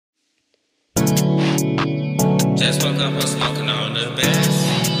Just woke up, I'm smoking on the best.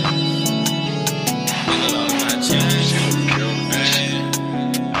 Feel it all in my chest.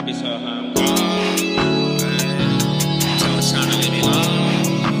 I be so high, I'm gone. So it's trying to leave me alone.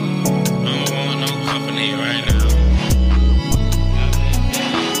 I don't want no company right now.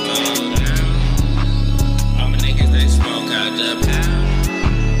 Go down. All my niggas, they smoke out the pound.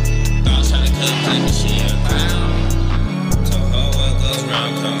 Thoughts trying to cook, play the shit around. So what goes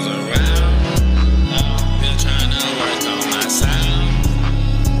round comes around. Still trying to work on my sound.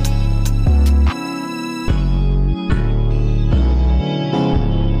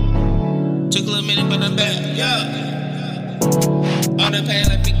 Took a little minute, but I'm back, yeah. All the pain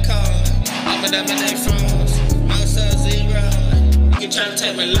let me call. I'm a diamond, they froze. No sub-zero. You can try to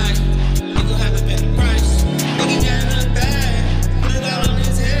take my life. You gon' have to pay the price. Nigga got in the bag. Put it all on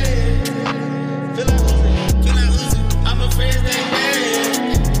his head. Feel like losing. I'm afraid they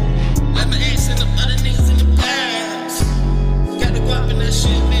bad. Let my ex and them other niggas in the past. Got the guap and that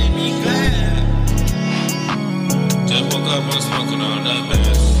shit made me glad. Just woke up, I'm smoking on the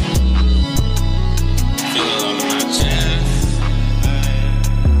best. Feel it all in my chest.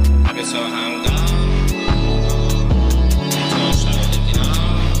 I get so high, I'm